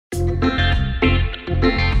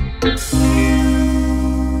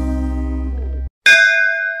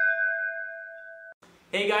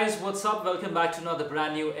what's up? Welcome back to another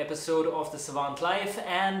brand new episode of the Savant Life.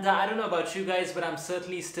 And I don't know about you guys, but I'm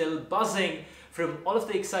certainly still buzzing from all of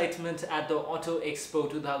the excitement at the Auto Expo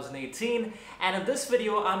 2018. And in this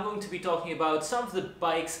video, I'm going to be talking about some of the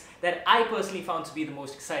bikes that I personally found to be the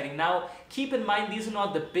most exciting. Now, keep in mind, these are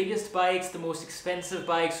not the biggest bikes, the most expensive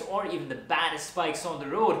bikes, or even the baddest bikes on the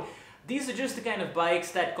road. These are just the kind of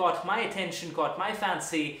bikes that caught my attention, caught my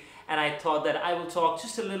fancy, and I thought that I will talk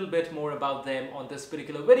just a little bit more about them on this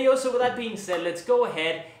particular video. So with that being said, let's go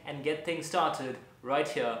ahead and get things started right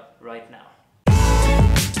here, right now.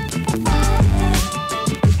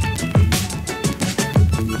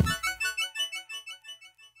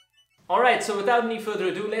 Alright, so without any further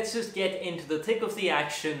ado, let's just get into the thick of the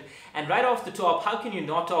action. And right off the top, how can you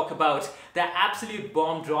not talk about the absolute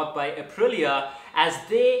bomb dropped by Aprilia as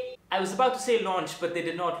they, I was about to say launch, but they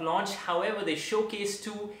did not launch. However, they showcased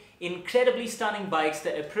two incredibly stunning bikes,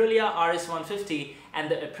 the Aprilia RS 150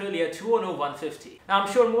 and the Aprilia 210 150. Now,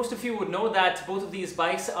 I'm sure most of you would know that both of these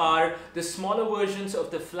bikes are the smaller versions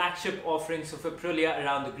of the flagship offerings of Aprilia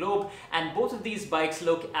around the globe, and both of these bikes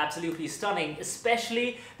look absolutely stunning.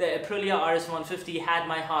 Especially the Aprilia RS 150 had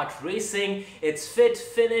my heart racing. Its fit,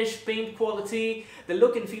 finish, paint quality, the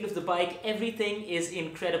look and feel of the bike, everything is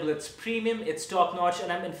incredible. It's premium, it's top-notch,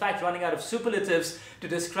 and I'm in fact running out of superlatives to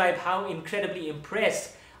describe how incredibly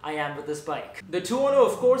impressed I am with this bike. The 210,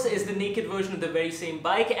 of course, is the naked version of the very same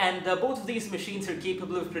bike, and both of these machines are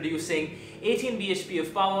capable of producing 18 bhp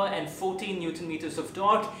of power and 14 newton meters of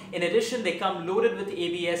torque. In addition, they come loaded with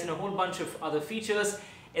ABS and a whole bunch of other features,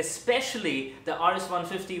 especially the RS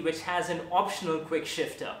 150, which has an optional quick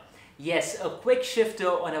shifter. Yes, a quick shifter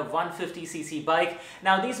on a 150cc bike.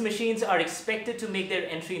 Now, these machines are expected to make their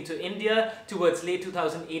entry into India towards late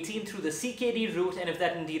 2018 through the CKD route, and if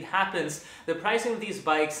that indeed happens, the pricing of these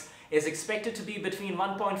bikes is expected to be between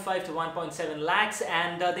 1.5 to 1.7 lakhs,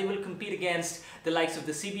 and they will compete against the likes of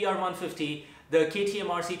the CBR 150, the KTM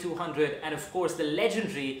RC200, and of course the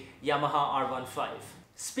legendary Yamaha R15.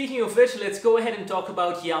 Speaking of which, let's go ahead and talk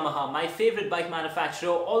about Yamaha, my favorite bike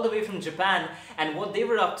manufacturer all the way from Japan, and what they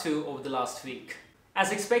were up to over the last week.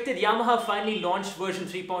 As expected, Yamaha finally launched version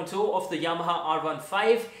 3.0 of the Yamaha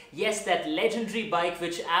R15. Yes, that legendary bike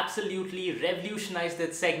which absolutely revolutionized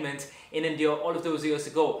that segment in India all of those years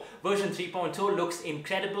ago. Version 3.0 looks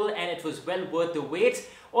incredible and it was well worth the wait.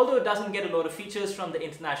 Although it doesn't get a lot of features from the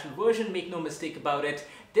international version, make no mistake about it,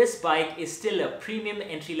 this bike is still a premium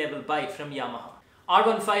entry-level bike from Yamaha.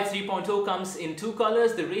 R15 3.0 comes in two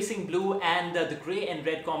colors, the racing blue and the grey and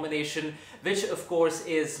red combination, which of course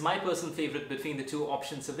is my personal favorite between the two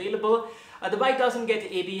options available. The bike doesn't get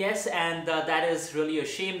ABS, and that is really a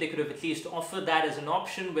shame. They could have at least offered that as an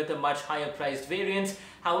option with a much higher priced variant.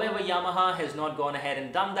 However, Yamaha has not gone ahead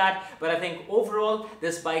and done that, but I think overall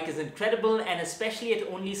this bike is incredible, and especially at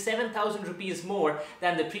only 7,000 rupees more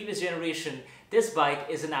than the previous generation, this bike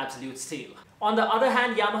is an absolute steal. On the other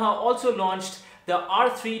hand, Yamaha also launched the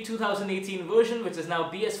R3 2018 version, which is now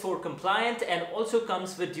BS4 compliant and also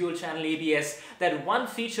comes with dual channel ABS, that one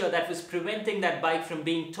feature that was preventing that bike from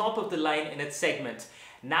being top of the line in its segment.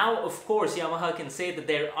 Now, of course, Yamaha can say that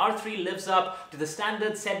their R3 lives up to the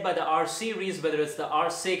standards set by the R series, whether it's the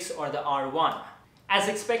R6 or the R1. As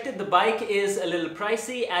expected, the bike is a little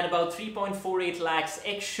pricey at about 3.48 lakhs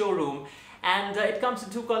ex-showroom, and it comes in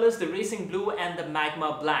two colors, the racing blue and the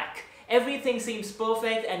magma black. Everything seems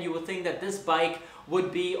perfect, and you would think that this bike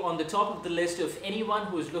would be on the top of the list of anyone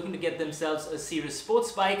who is looking to get themselves a serious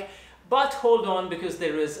sports bike. But hold on, because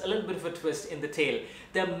there is a little bit of a twist in the tail.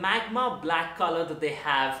 The magma black color that they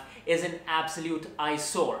have is an absolute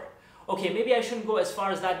eyesore. Okay, maybe I shouldn't go as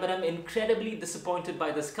far as that, but I'm incredibly disappointed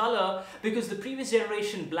by this color, because the previous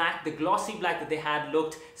generation black, the glossy black that they had,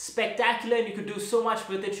 looked spectacular and you could do so much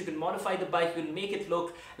with it. You could modify the bike, you could make it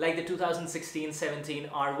look like the 2016-17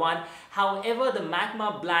 R1. However, the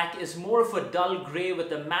magma black is more of a dull grey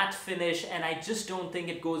with a matte finish, and I just don't think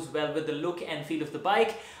it goes well with the look and feel of the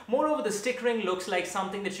bike. Moreover, the stickering looks like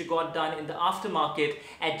something that you got done in the aftermarket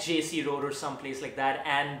at JC Road or someplace like that,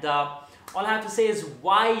 and all I have to say is,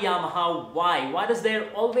 why Yamaha, why? Why does there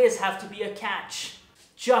always have to be a catch?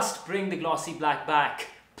 Just bring the glossy black back,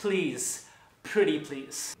 please. Pretty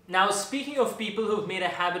please. Now, speaking of people who've made a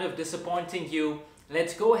habit of disappointing you,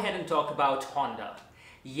 let's go ahead and talk about Honda.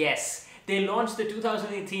 Yes, they launched the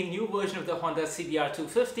 2018 new version of the Honda CBR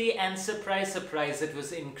 250, and surprise, surprise, it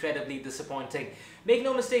was incredibly disappointing. Make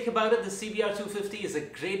no mistake about it, the CBR 250 is a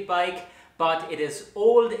great bike, but it is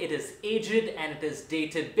old, it is aged, and it is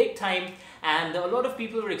dated big time. And a lot of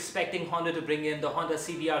people were expecting Honda to bring in the Honda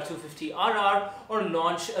CBR 250RR or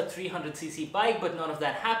launch a 300cc bike, but none of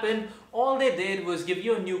that happened. All they did was give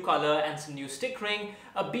you a new color and some new stickering,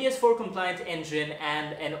 a BS4 compliant engine, and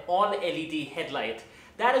an all LED headlight.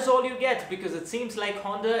 That is all you get, because it seems like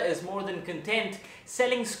Honda is more than content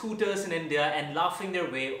selling scooters in India and laughing their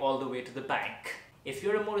way all the way to the bank. If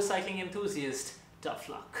you're a motorcycling enthusiast, tough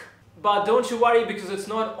luck. But don't you worry, because it's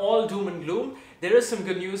not all doom and gloom. There is some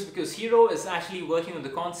good news, because Hero is actually working on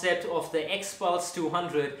the concept of the X-Pulse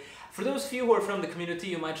 200. For those of you who are from the community,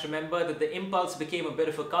 you might remember that the Impulse became a bit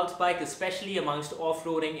of a cult bike, especially amongst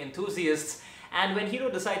off-roading enthusiasts. And when Hero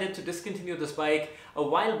decided to discontinue this bike a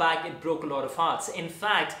while back, it broke a lot of hearts. In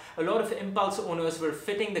fact, a lot of Impulse owners were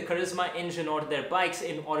fitting the Charisma engine onto their bikes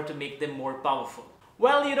in order to make them more powerful.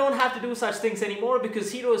 Well, you don't have to do such things anymore,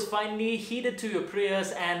 because Hero has finally heeded to your prayers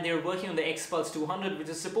and they're working on the X-Pulse 200, which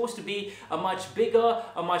is supposed to be a much bigger,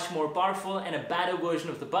 a much more powerful and a better version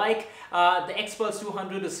of the bike. The X-Pulse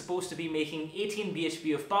 200 is supposed to be making 18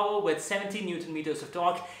 bhp of power with 70 Newton meters of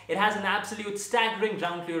torque. It has an absolute staggering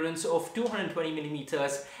ground clearance of 220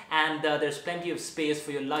 millimeters, and there's plenty of space for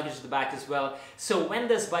your luggage at the back as well. So when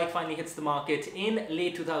this bike finally hits the market in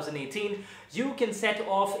late 2018, you can set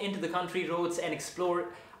off into the country roads and explore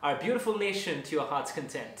our beautiful nation to your heart's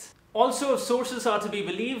content. Also, if sources are to be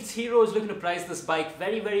believed, Hero is looking to price this bike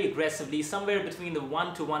very aggressively, somewhere between the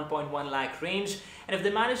 1 to 1.1 lakh range. And if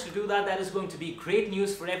they manage to do that, that is going to be great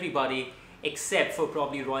news for everybody, except for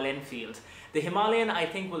probably Royal Enfield. The Himalayan, I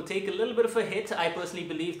think, will take a little bit of a hit. I personally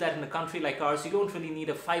believe that in a country like ours, you don't really need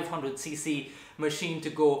a 500cc machine to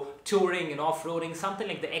go touring and off-roading. Something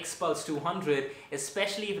like the X-Pulse 200,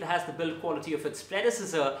 especially if it has the build quality of its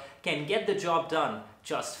predecessor, can get the job done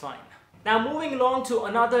just fine. Now, moving along to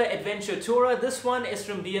another adventure tourer. This one is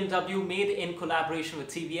from BMW, made in collaboration with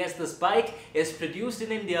TVS. This bike is produced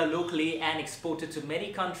in India locally and exported to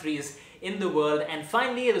many countries in the world, and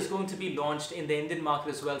finally it is going to be launched in the Indian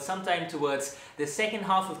market as well sometime towards the second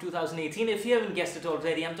half of 2018. If you haven't guessed it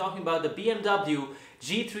already, I'm talking about the BMW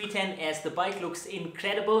G310 S. The bike looks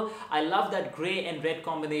incredible. I love that grey and red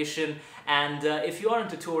combination, and if you are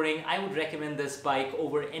into touring, I would recommend this bike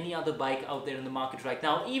over any other bike out there in the market right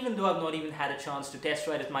now. Even though I've not even had a chance to test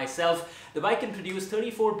ride it myself, the bike can produce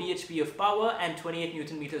 34 bhp of power and 28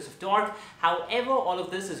 Newton meters of torque. However, all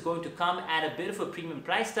of this is going to come at a bit of a premium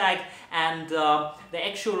price tag, and the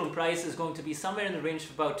ex-showroom price is going to be somewhere in the range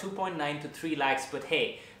of about 2.9 to 3 lakhs. But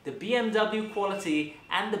hey, the BMW quality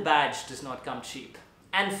and the badge does not come cheap.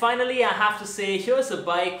 And finally, I have to say, here's a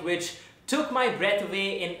bike which took my breath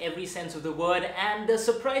away in every sense of the word, and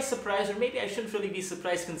surprise, or maybe I shouldn't really be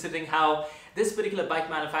surprised considering how this particular bike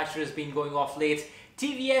manufacturer has been going off late.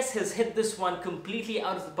 TVS has hit this one completely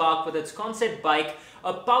out of the park with its concept bike,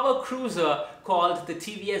 a power cruiser called the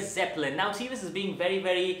TVS Zeppelin. Now, TVS is being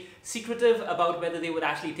very secretive about whether they would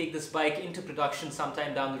actually take this bike into production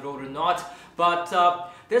sometime down the road or not,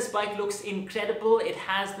 but this bike looks incredible. It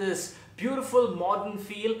has this beautiful modern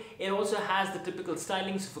feel. It also has the typical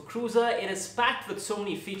stylings of a cruiser. It is packed with so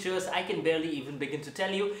many features I can barely even begin to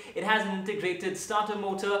tell you. It has an integrated starter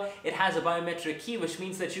motor. It has a biometric key, which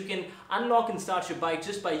means that you can unlock and start your bike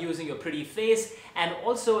just by using your pretty face. And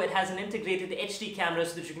also it has an integrated HD camera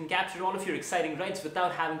so that you can capture all of your exciting rides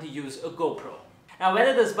without having to use a GoPro. Now,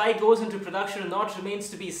 whether this bike goes into production or not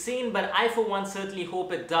remains to be seen, but I for one certainly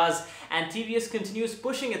hope it does, and TVS continues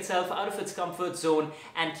pushing itself out of its comfort zone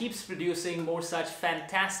and keeps producing more such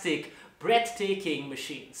fantastic, breathtaking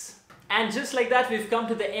machines. And just like that, we've come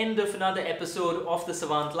to the end of another episode of The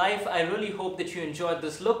Savant Life. I really hope that you enjoyed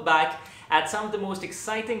this look back at some of the most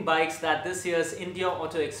exciting bikes that this year's Indian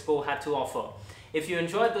Auto Expo had to offer. If you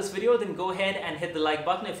enjoyed this video, then go ahead and hit the like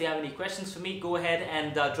button. If you have any questions for me, go ahead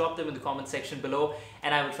and drop them in the comment section below,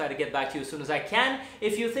 and I will try to get back to you as soon as I can.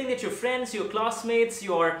 If you think that your friends, your classmates,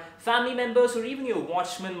 your family members, or even your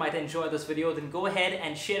watchmen might enjoy this video, then go ahead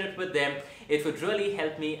and share it with them. It would really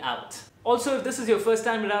help me out. Also, if this is your first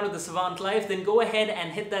time around with The Savant Life, then go ahead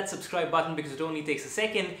and hit that subscribe button because it only takes a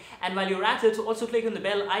second. And while you're at it, also click on the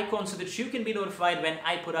bell icon so that you can be notified when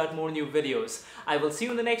I put out more new videos. I will see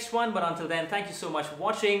you in the next one, but until then, thank you so much for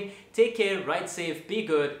watching. Take care, ride safe, be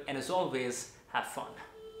good, and as always, have fun.